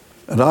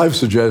 And I've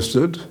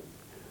suggested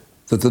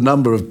that the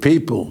number of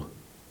people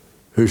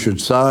who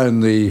should sign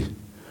the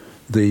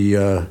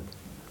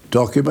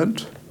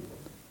document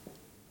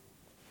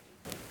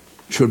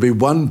should be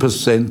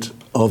 1%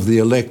 of the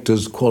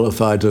electors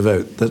qualified to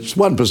vote. That's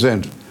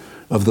 1%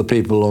 of the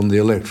people on the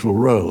electoral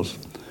rolls.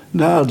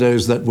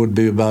 Nowadays, that would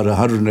be about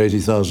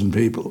 180,000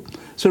 people.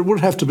 So it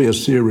would have to be a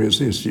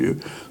serious issue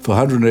for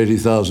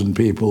 180,000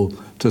 people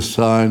to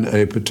sign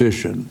a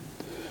petition.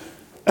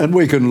 And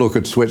we can look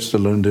at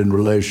Switzerland in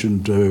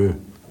relation to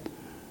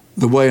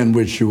the way in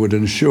which you would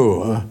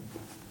ensure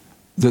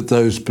that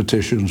those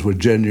petitions were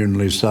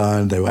genuinely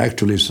signed, they were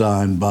actually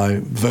signed by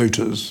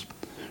voters,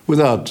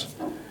 without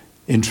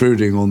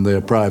intruding on their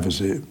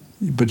privacy.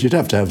 But you'd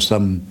have to have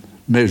some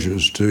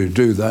measures to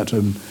do that,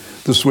 and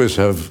the Swiss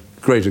have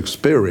great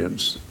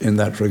experience in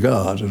that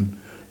regard, and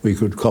we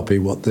could copy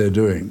what they're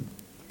doing.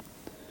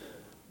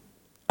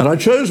 And I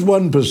chose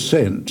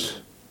 1%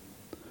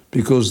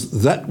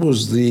 because that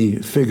was the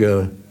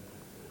figure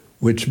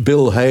which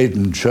Bill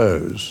Hayden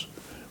chose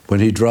when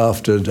he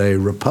drafted a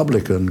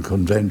Republican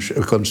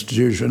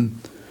constitution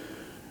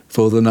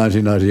for the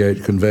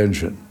 1998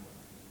 convention.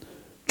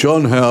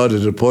 John Howard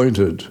had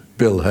appointed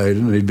Bill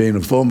Hayden. He'd been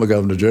a former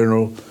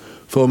Governor-General,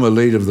 former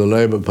leader of the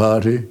Labor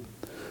Party,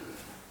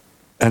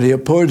 and he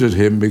appointed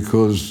him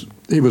because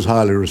he was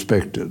highly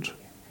respected.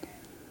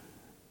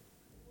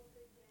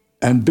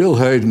 And Bill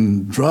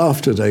Hayden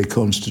drafted a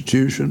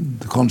constitution,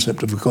 the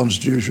concept of a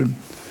constitution,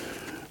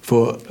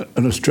 for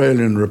an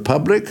Australian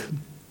republic.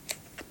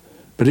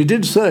 But he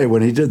did say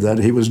when he did that,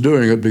 he was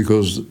doing it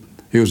because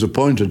he was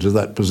appointed to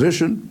that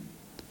position.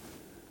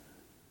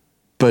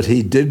 But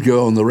he did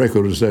go on the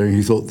record as saying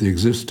he thought the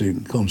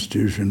existing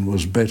constitution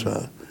was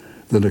better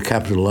than a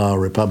capital R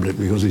republic,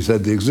 because he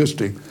said the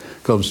existing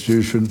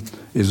constitution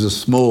is a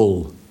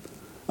small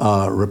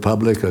R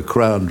republic, a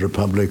crowned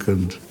republic,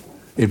 and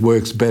it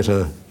works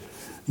better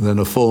than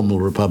a formal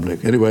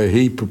republic. Anyway,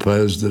 he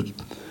proposed that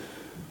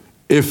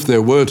if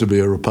there were to be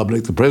a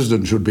republic, the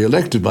president should be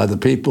elected by the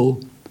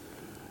people,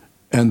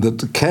 and that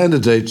the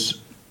candidates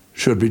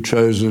should be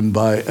chosen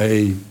by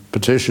a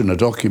petition, a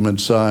document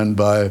signed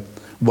by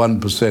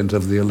 1%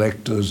 of the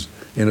electors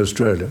in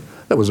Australia.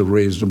 That was a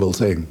reasonable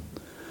thing.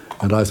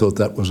 And I thought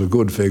that was a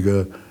good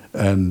figure,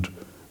 and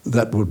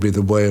that would be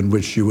the way in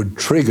which you would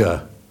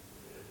trigger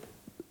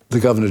the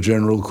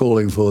Governor-General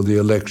calling for the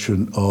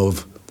election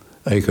of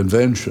a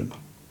convention.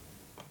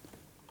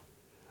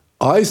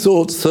 I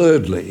thought,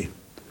 thirdly,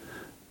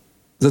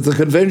 that the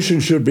convention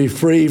should be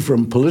free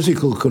from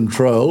political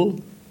control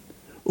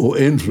or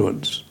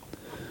influence.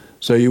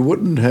 So you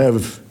wouldn't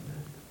have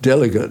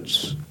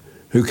delegates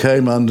who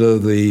came under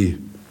the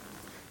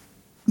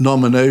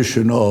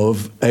nomination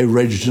of a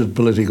registered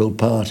political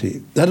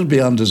party. That would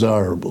be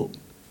undesirable.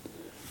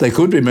 They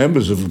could be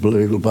members of a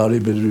political party,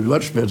 but it would be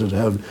much better to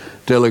have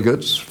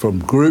delegates from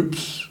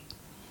groups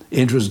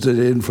interested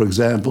in, for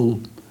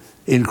example,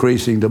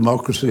 increasing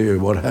democracy or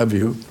what have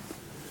you,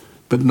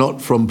 but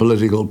not from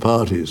political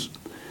parties.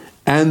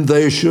 And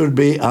they should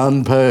be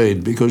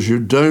unpaid, because you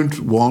don't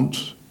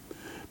want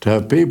to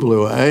have people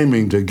who are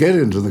aiming to get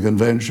into the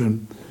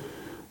convention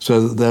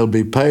so that they'll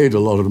be paid a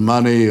lot of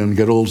money and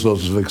get all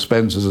sorts of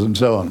expenses and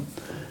so on.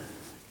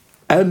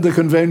 And the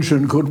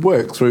convention could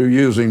work through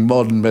using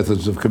modern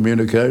methods of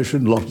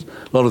communication. A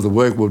lot of the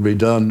work would be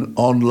done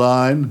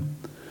online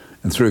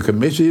and through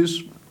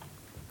committees.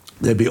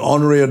 There'd be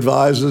honorary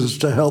advisors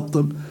to help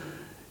them.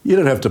 You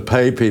don't have to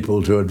pay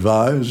people to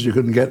advise. You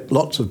can get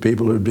lots of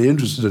people who'd be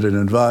interested in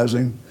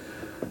advising,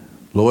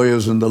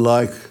 lawyers and the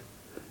like.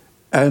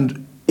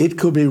 And it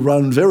could be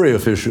run very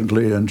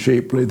efficiently and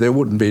cheaply. There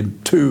wouldn't be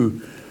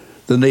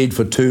the need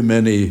for too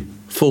many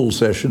full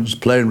sessions,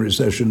 plenary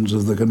sessions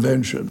of the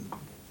convention.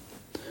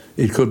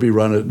 It could be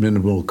run at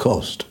minimal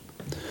cost.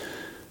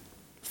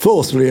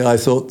 Fourthly, I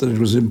thought that it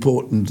was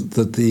important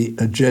that the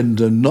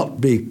agenda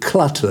not be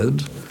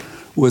cluttered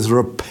with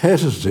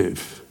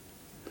repetitive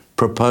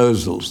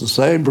proposals, the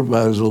same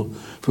proposal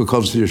for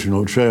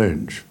constitutional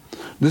change. In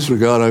this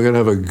regard, I'm going to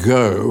have a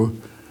go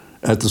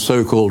at the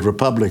so-called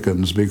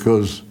Republicans,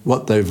 because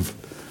what they've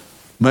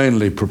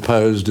mainly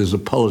proposed is a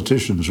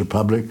politician's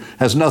republic,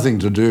 has nothing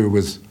to do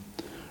with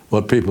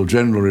what people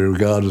generally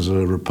regard as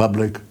a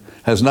republic,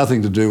 has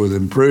nothing to do with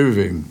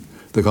improving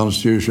the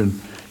Constitution.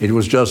 It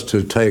was just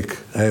to take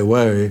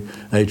away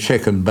a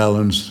check and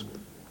balance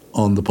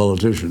on the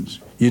politicians.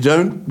 You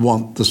don't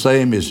want the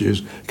same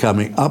issues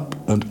coming up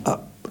and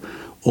up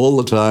all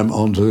the time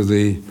onto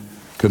the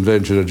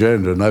convention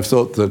agenda. And I've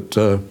thought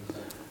that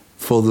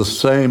for the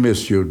same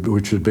issue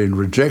which had been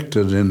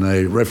rejected in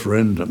a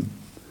referendum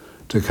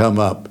to come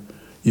up,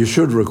 you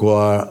should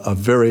require a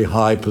very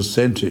high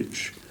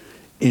percentage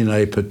in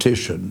a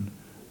petition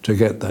to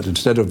get that.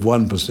 Instead of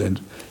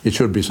 1%, it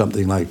should be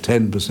something like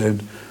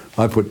 10%.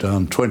 I put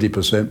down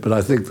 20%, but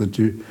I think that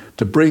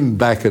to bring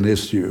back an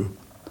issue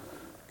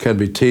can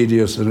be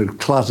tedious, and it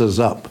clutters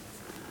up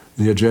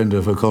the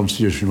agenda for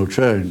constitutional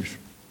change.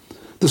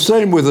 The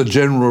same with a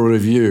general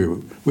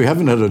review. We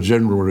haven't had a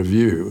general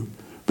review,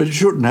 but you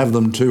shouldn't have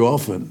them too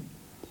often.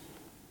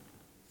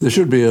 There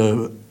should be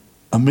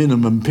a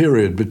minimum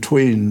period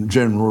between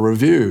general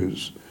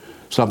reviews,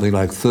 something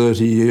like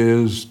 30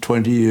 years,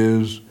 20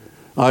 years.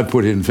 I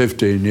put in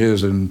 15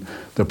 years in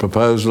the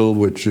proposal,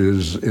 which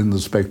is in the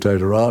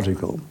Spectator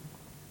article.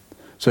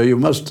 So you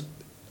must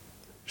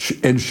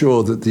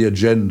ensure that the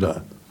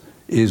agenda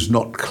is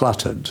not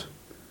cluttered.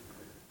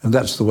 And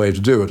that's the way to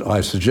do it,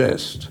 I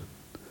suggest.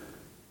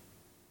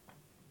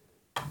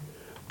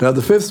 Now,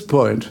 the fifth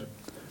point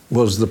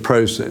was the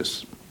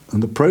process.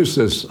 And the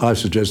process, I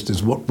suggest,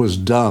 is what was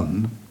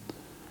done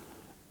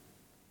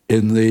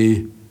in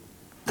the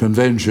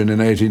convention in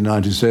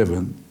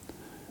 1897.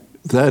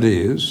 That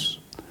is,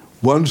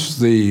 once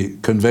the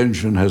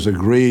convention has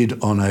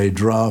agreed on a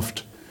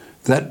draft,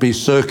 that be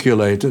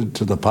circulated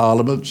to the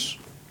parliaments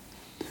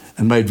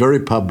and made very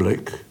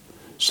public,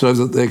 so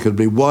that there could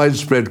be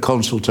widespread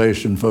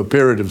consultation for a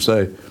period of,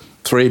 say,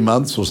 3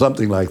 months or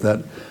something like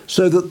that,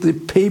 so that the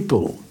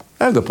people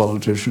and the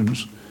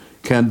politicians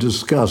can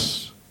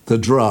discuss the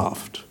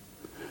draft.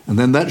 And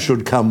then that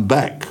should come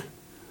back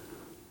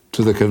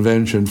to the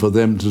convention for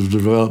them to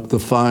develop the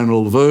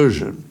final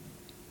version.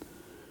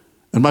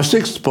 And my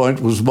sixth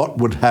point was what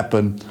would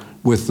happen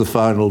with the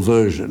final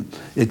version.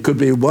 It could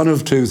be one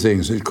of two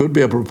things. It could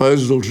be a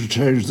proposal to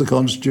change the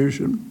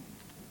Constitution,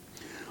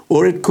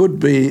 or it could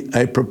be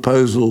a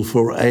proposal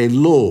for a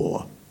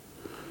law,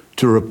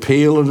 to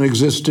repeal an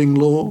existing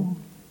law,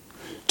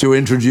 to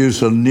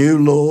introduce a new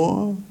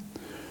law,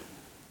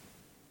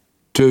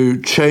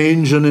 to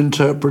change an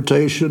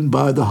interpretation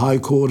by the High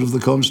Court of the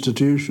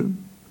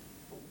Constitution.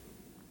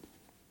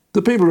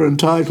 The people are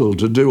entitled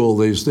to do all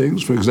these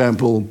things, for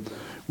example,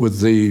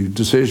 with the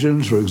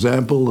decisions, for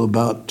example,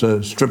 about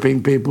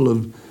stripping people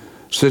of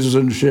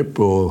citizenship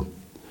or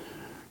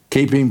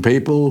keeping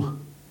people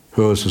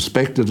who are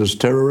suspected as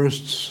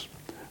terrorists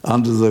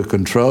under the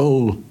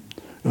control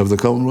of the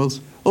Commonwealth.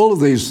 All of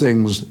these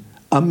things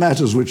are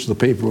matters which the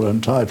people are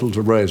entitled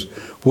to raise,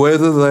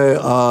 whether they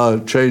are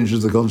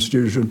changes to the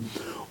Constitution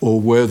or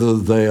whether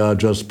they are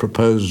just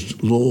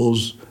proposed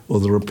laws or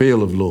the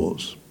repeal of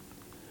laws.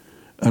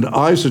 And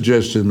I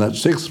suggest in that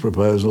sixth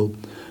proposal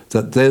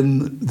that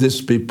then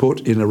this be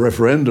put in a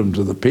referendum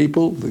to the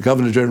people. The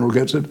Governor-General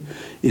gets it.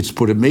 It's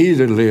put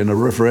immediately in a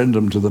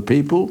referendum to the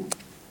people.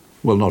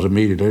 Well, not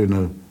immediately, in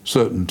a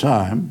certain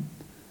time.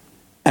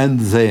 And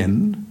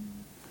then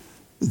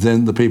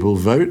the people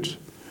vote.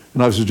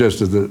 And I've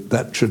suggested that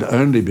that should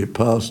only be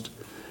passed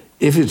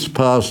if it's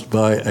passed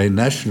by a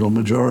national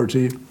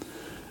majority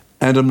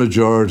and a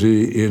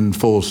majority in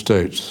 4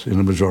 states, in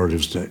a majority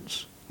of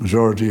states.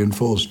 Majority in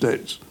 4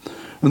 states.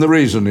 And the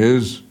reason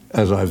is,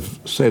 as I've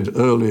said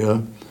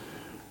earlier,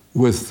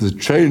 with the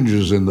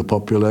changes in the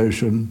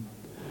population,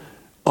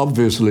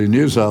 obviously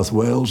New South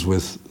Wales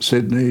with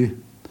Sydney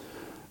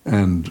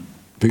and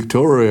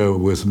Victoria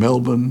with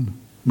Melbourne,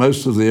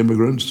 most of the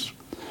immigrants,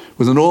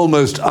 with an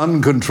almost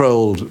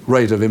uncontrolled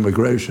rate of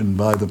immigration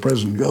by the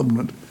present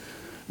government,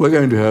 we're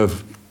going to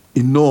have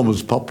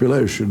enormous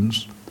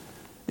populations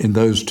in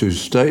those two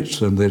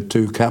states and their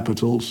two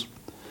capitals.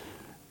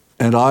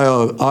 And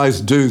I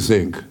do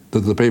think that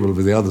the people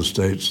of the other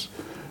states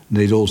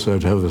need also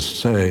to have a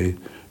say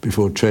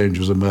before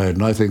changes are made.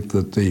 And I think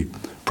that the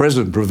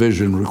present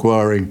provision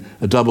requiring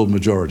a double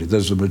majority,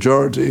 there's a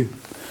majority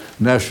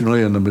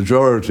nationally and a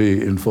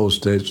majority in 4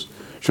 states,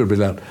 should be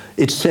allowed.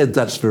 It's said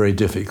that's very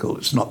difficult.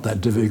 It's not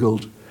that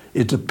difficult.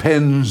 It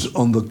depends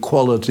on the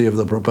quality of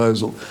the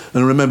proposal.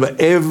 And remember,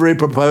 every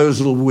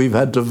proposal we've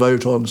had to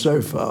vote on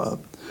so far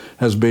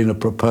has been a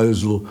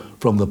proposal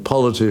from the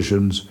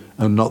politicians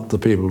and not the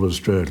people of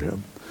Australia.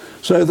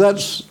 So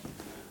that's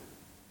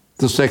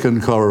the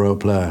second Corowa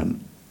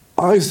plan.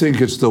 I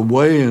think it's the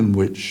way in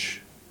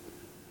which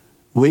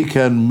we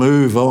can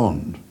move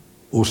on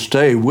or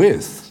stay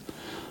with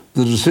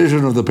the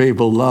decision of the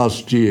people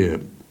last year,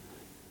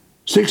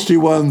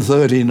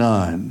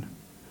 61-39,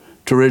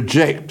 to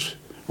reject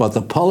what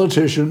the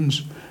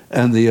politicians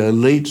and the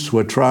elites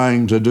were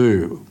trying to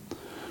do.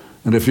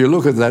 And if you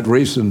look at that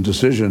recent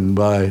decision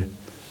by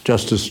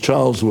Justice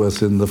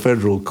Charlesworth in the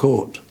federal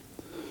court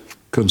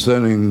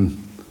concerning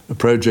a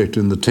project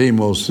in the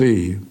Timor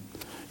Sea,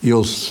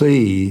 you'll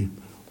see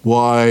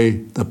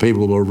why the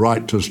people were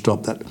right to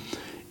stop that.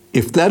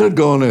 If that had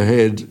gone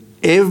ahead,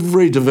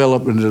 every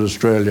development in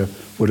Australia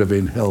would have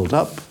been held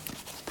up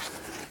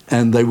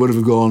and they would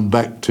have gone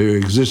back to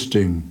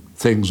existing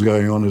things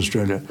going on in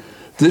Australia.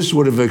 This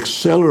would have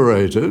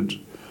accelerated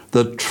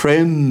the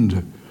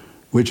trend,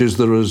 which is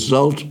the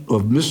result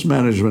of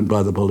mismanagement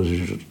by the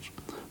politicians,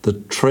 the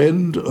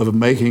trend of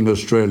making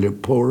Australia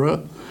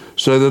poorer,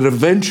 so that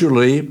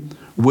eventually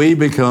we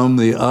become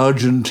the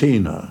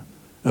Argentina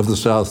of the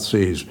South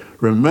Seas.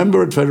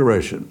 Remember, at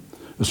Federation,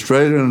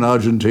 Australia and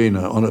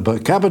Argentina, on a per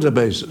capita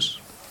basis,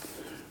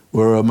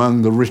 were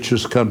among the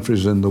richest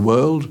countries in the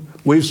world.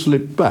 We've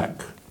slipped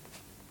back.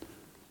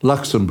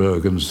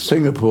 Luxembourg and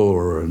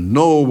Singapore and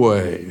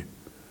Norway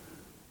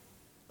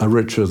are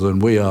richer than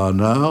we are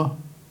now,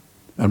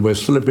 and we're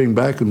slipping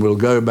back and we'll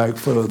go back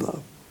further.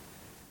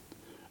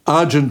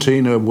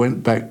 Argentina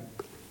went back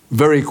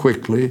very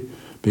quickly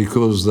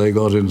because they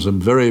got in some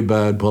very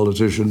bad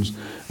politicians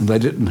and they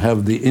didn't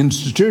have the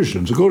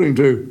institutions. According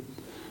to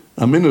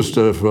a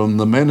minister from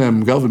the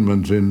Menem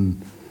government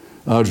in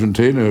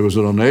Argentina who was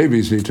on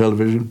ABC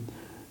television,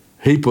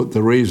 he put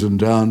the reason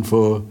down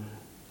for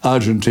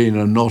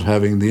Argentina not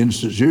having the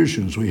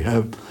institutions we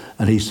have,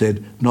 and he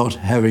said not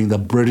having the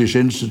British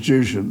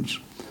institutions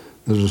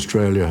that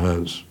Australia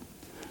has.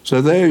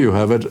 So there you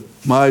have it,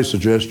 my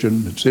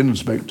suggestion. It's in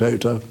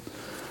Spectator,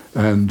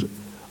 and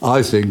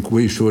I think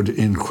we should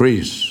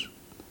increase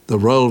the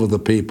role of the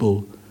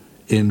people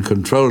in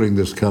controlling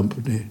this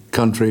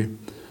country,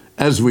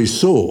 as we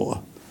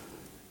saw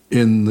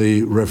in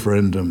the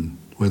referendum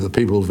where the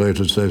people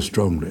voted so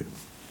strongly.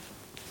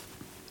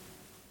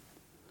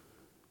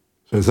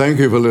 So thank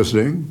you for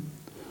listening.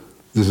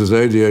 This is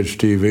ADH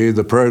TV.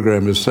 The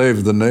program is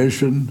Save the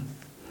Nation.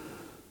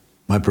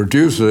 My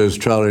producer is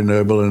Charlie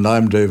Noble and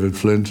I'm David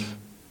Flint.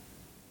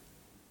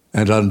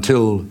 And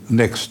until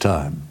next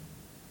time.